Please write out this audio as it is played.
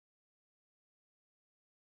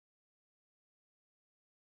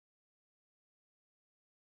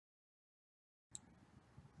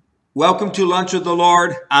Welcome to Lunch with the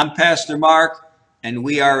Lord. I'm Pastor Mark, and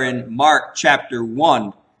we are in Mark chapter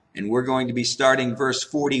 1, and we're going to be starting verse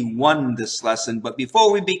 41 this lesson. But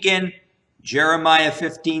before we begin, Jeremiah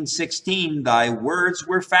 15:16, thy words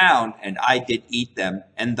were found, and I did eat them,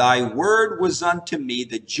 and thy word was unto me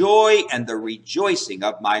the joy and the rejoicing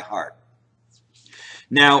of my heart.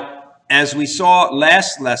 Now, as we saw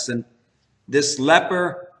last lesson, this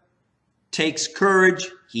leper takes courage.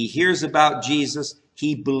 He hears about Jesus.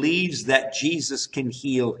 He believes that Jesus can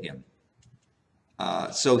heal him.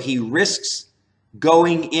 So he risks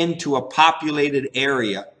going into a populated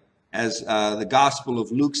area, as the Gospel of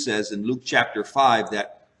Luke says in Luke chapter 5,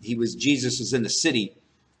 that Jesus was in a city.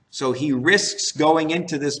 So he risks going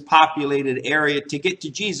into this populated area to get to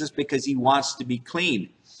Jesus because he wants to be clean.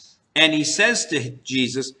 And he says to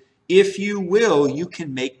Jesus, if you will, you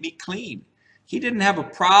can make me clean. He didn't have a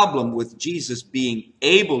problem with Jesus being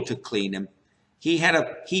able to clean him.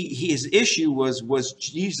 His issue was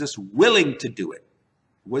Jesus willing to do it?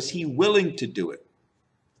 Was he willing to do it?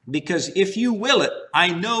 Because if you will it, I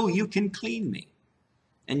know you can clean me.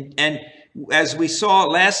 And as we saw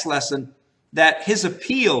last lesson, that his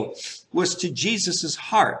appeal was to Jesus's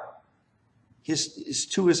heart.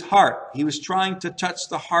 To his heart. He was trying to touch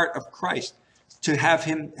the heart of Christ to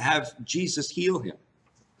have Jesus heal him.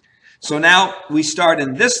 So now we start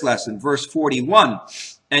in this lesson, verse 41.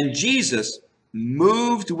 And Jesus,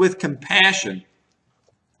 moved with compassion,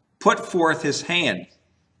 put forth his hand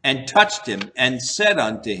and touched him and said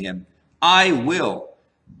unto him, I will,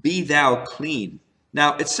 be thou clean.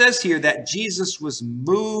 Now it says here that Jesus was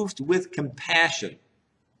moved with compassion.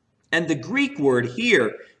 And the Greek word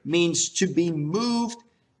here means to be moved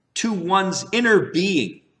to one's inner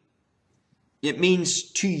being. It means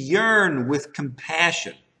to yearn with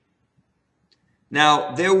compassion.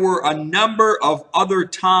 Now there were a number of other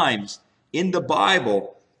times in the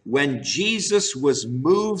Bible when Jesus was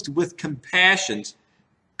moved with compassion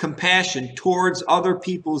towards other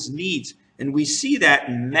people's needs. And we see that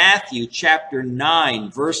in Matthew chapter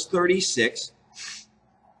 9, verse 36,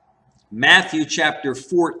 Matthew chapter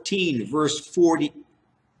 14, verse 14,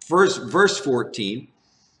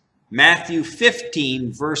 Matthew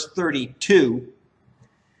 15, verse 32,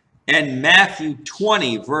 and Matthew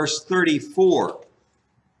 20, verse 34.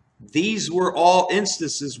 These were all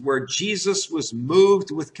instances where Jesus was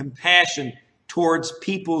moved with compassion towards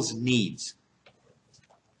people's needs.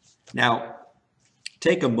 Now,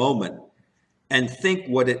 take a moment and think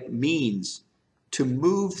what it means to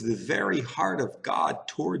move the very heart of God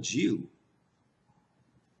towards you.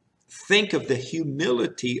 Think of the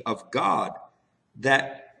humility of God,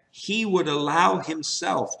 that he would allow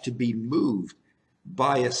himself to be moved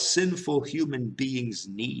by a sinful human being's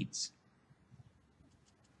needs.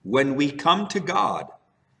 When we come to God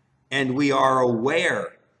and we are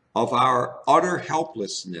aware of our utter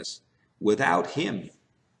helplessness without him,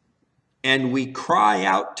 and we cry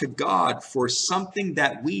out to God for something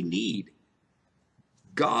that we need,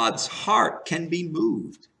 God's heart can be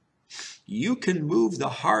moved. You can move the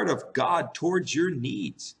heart of God towards your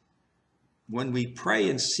needs. When we pray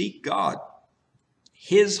and seek God,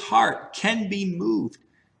 his heart can be moved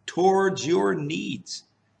towards your needs.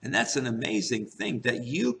 And that's an amazing thing, that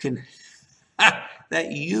you can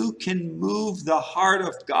move the heart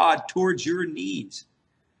of God towards your needs.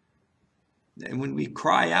 And when we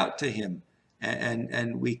cry out to him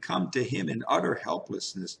and we come to him in utter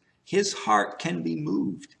helplessness, his heart can be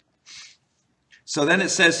moved. So then it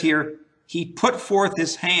says here, he put forth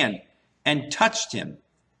his hand and touched him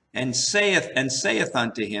and saith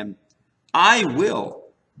unto him, I will,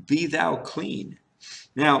 be thou clean.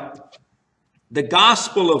 Now, the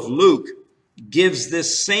Gospel of Luke gives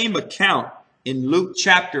this same account in Luke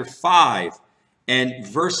chapter 5 and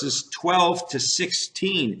verses 12 to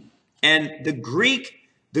 16. And the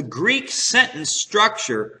Greek sentence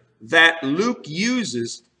structure that Luke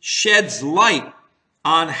uses sheds light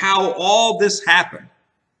on how all this happened.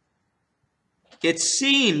 It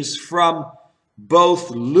seems from both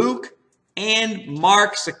Luke and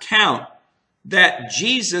Mark's account that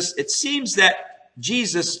Jesus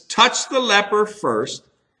touched the leper first,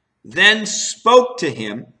 then spoke to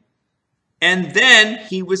him, and then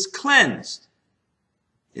he was cleansed.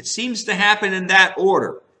 It seems to happen in that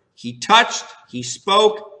order. He touched, he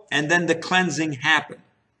spoke, and then the cleansing happened.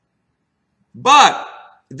 But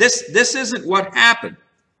this isn't what happened.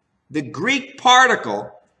 The Greek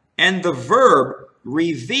particle and the verb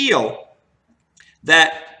reveal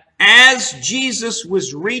that as Jesus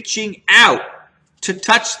was reaching out to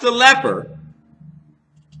touch the leper,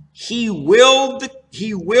 he willed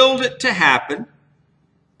it to happen,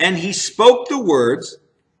 and he spoke the words,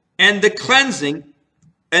 and the cleansing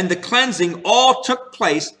and the cleansing all took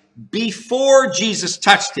place before Jesus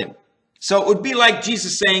touched him. So it would be like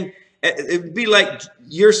Jesus saying, it would be like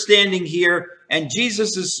you're standing here and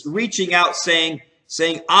Jesus is reaching out saying,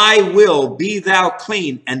 I will, be thou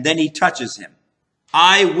clean. And then he touches him.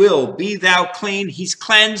 I will, be thou clean. He's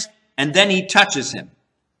cleansed and then he touches him.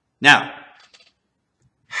 Now,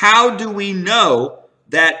 how do we know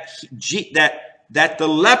that the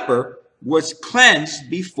leper was cleansed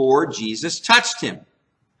before Jesus touched him?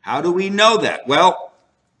 How do we know that? Well,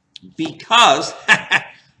 because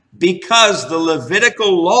the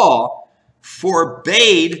Levitical law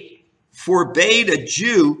forbade a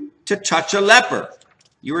Jew to touch a leper.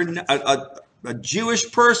 A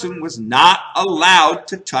Jewish person was not allowed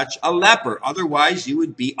to touch a leper. Otherwise, you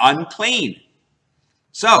would be unclean.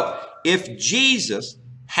 So, if Jesus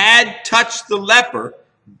had touched the leper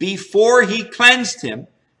before he cleansed him,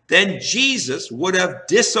 then Jesus would have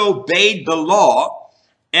disobeyed the law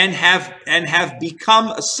and have become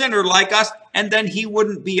a sinner like us, and then he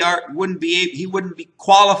wouldn't be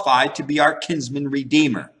qualified to be our kinsman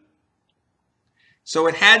redeemer. So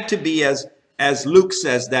it had to be as Luke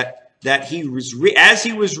says that as he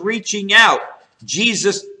was reaching out,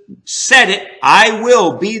 Jesus said it, I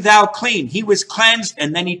will, be thou clean. He was cleansed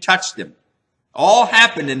and then he touched him. All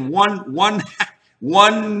happened in one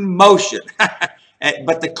motion.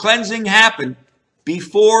 But the cleansing happened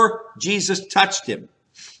before Jesus touched him.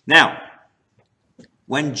 Now,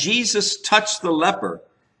 when Jesus touched the leper,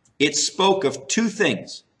 it spoke of two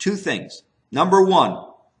things. Number one,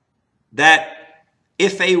 that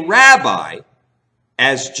if a rabbi,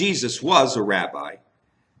 as Jesus was a rabbi,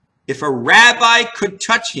 if a rabbi could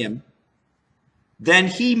touch him, then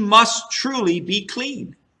he must truly be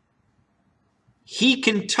clean. He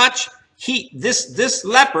can touch, this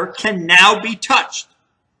leper can now be touched.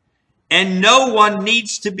 And no one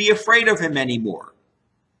needs to be afraid of him anymore.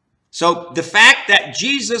 So the fact that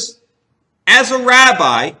Jesus, as a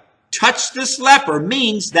rabbi, touched this leper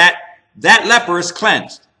means that that leper is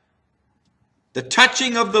cleansed. The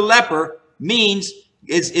touching of the leper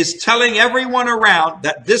is telling everyone around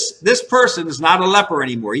that this person is not a leper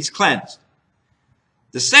anymore. He's cleansed.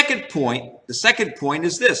 The second point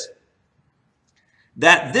is this,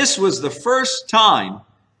 that this was the first time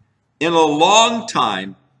in a long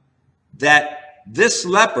time that this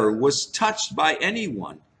leper was touched by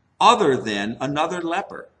anyone other than another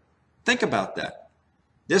leper. Think about that.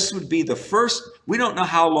 This would be the first. We don't know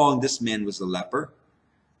how long this man was a leper.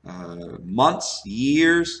 Months,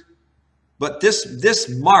 years. But this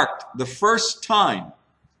marked the first time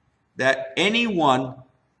that anyone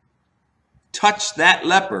touched that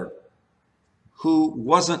leper who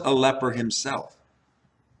wasn't a leper himself.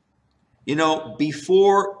 You know,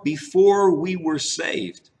 before we were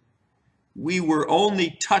saved, we were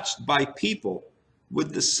only touched by people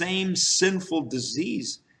with the same sinful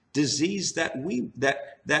disease that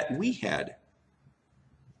we had.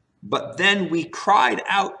 But then we cried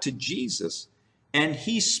out to Jesus, and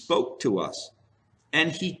he spoke to us,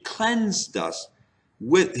 and he cleansed us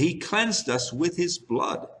with his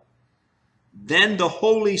blood. Then the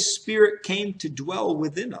Holy Spirit came to dwell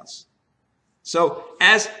within us. So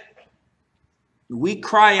as we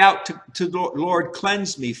cry out to the Lord,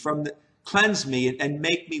 cleanse me and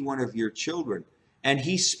make me one of your children. And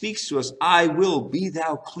he speaks to us, I will, be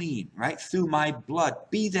thou clean, right? Through my blood,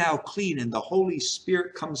 be thou clean. And the Holy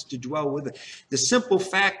Spirit comes to dwell with us. The simple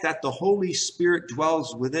fact that the Holy Spirit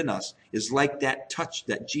dwells within us is like that touch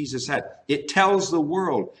that Jesus had. It tells the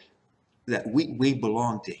world that we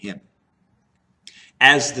belong to him.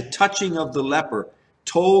 As the touching of the leper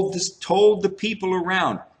told the people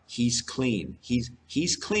around, he's clean.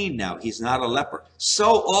 He's clean now. He's not a leper.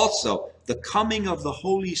 So also the coming of the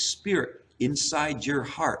Holy Spirit inside your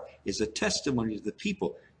heart is a testimony to the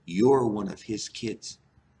people. You're one of his kids.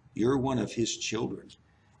 You're one of his children.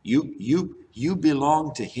 You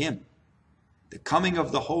belong to him. The coming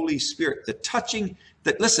of the Holy Spirit, the touching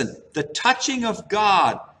of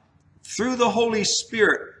God through the Holy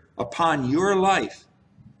Spirit upon your life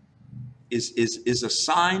is a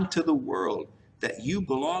sign to the world that you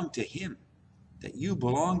belong to him. That you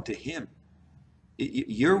belong to him.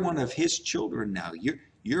 You're one of his children now.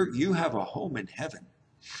 You have a home in heaven.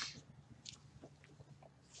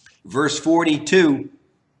 Verse 42,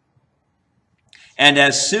 and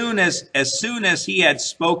as soon as he had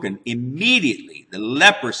spoken, immediately the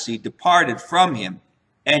leprosy departed from him,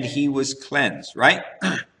 and he was cleansed, right?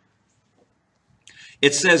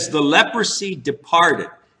 It says the leprosy departed.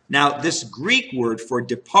 Now, this Greek word for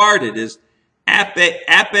departed is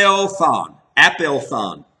apelthon.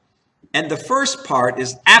 And the first part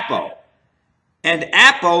is apo. And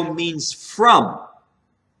apo means from.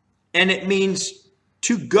 and it means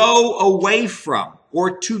to go away from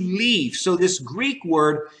or to leave. So this Greek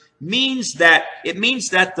word means that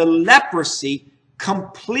the leprosy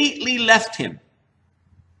completely left him.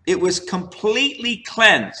 It was completely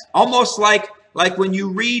cleansed, almost like when you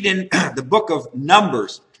read in the book of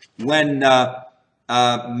Numbers, when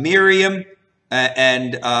Miriam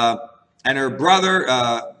and her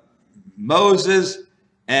brother Moses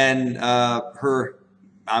and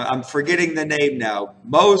I'm forgetting the name now,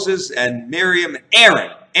 Moses and Miriam,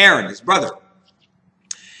 Aaron, his brother.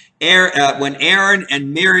 When Aaron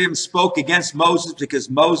and Miriam spoke against Moses because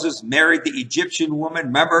Moses married the Egyptian woman,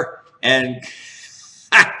 remember? And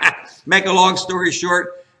make a long story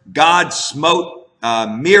short, God smote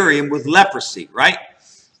Miriam with leprosy, right?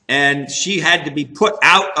 And she had to be put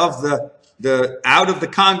out of the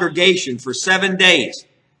congregation for 7 days.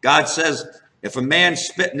 God says, if a man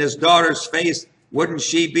spit in his daughter's face, wouldn't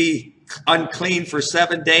she be unclean for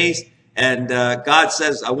 7 days? And God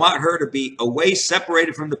says, I want her to be away,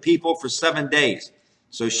 separated from the people for 7 days.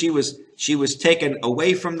 So she was taken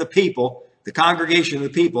away from the people, the congregation of the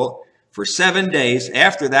people, for 7 days.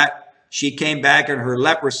 After that, she came back and her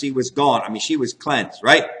leprosy was gone. I mean, she was cleansed,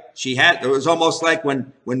 right? It was almost like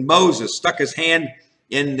when Moses stuck his hand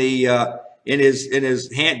in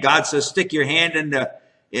his hand. God says, stick your hand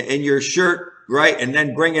in your shirt, right? And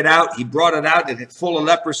then bring it out. He brought it out and it's full of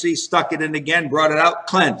leprosy, stuck it in again, brought it out,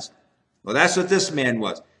 cleansed. Well, that's what this man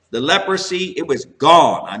was. The leprosy, it was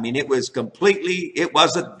gone. I mean, it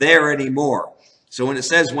wasn't there anymore. So when it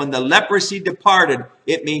says when the leprosy departed,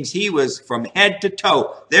 it means he was from head to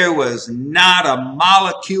toe. There was not a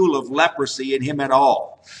molecule of leprosy in him at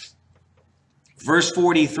all. Verse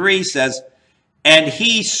 43 says, and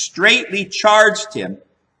he straitly charged him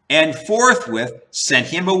and forthwith sent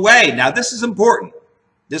him away. Now, this is important.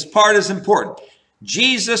 This part is important.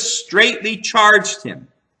 Jesus straitly charged him.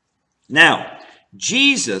 Now,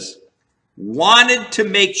 Jesus wanted to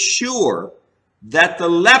make sure that the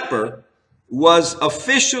leper was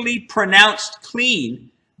officially pronounced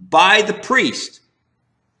clean by the priest.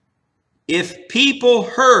 If people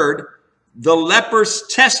heard the leper's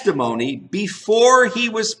testimony before he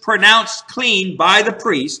was pronounced clean by the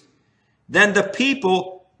priest, then the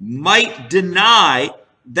people might deny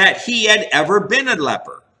that he had ever been a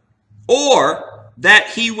leper or that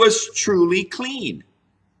he was truly clean.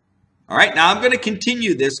 All right, now I'm going to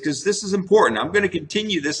continue this because this is important. I'm going to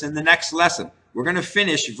continue this in the next lesson. We're going to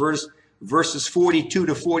finish verses 42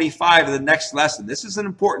 to 45 of the next lesson. This is an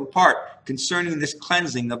important part concerning this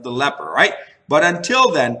cleansing of the leper, right? But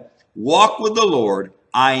until then, walk with the Lord.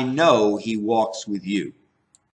 I know he walks with you.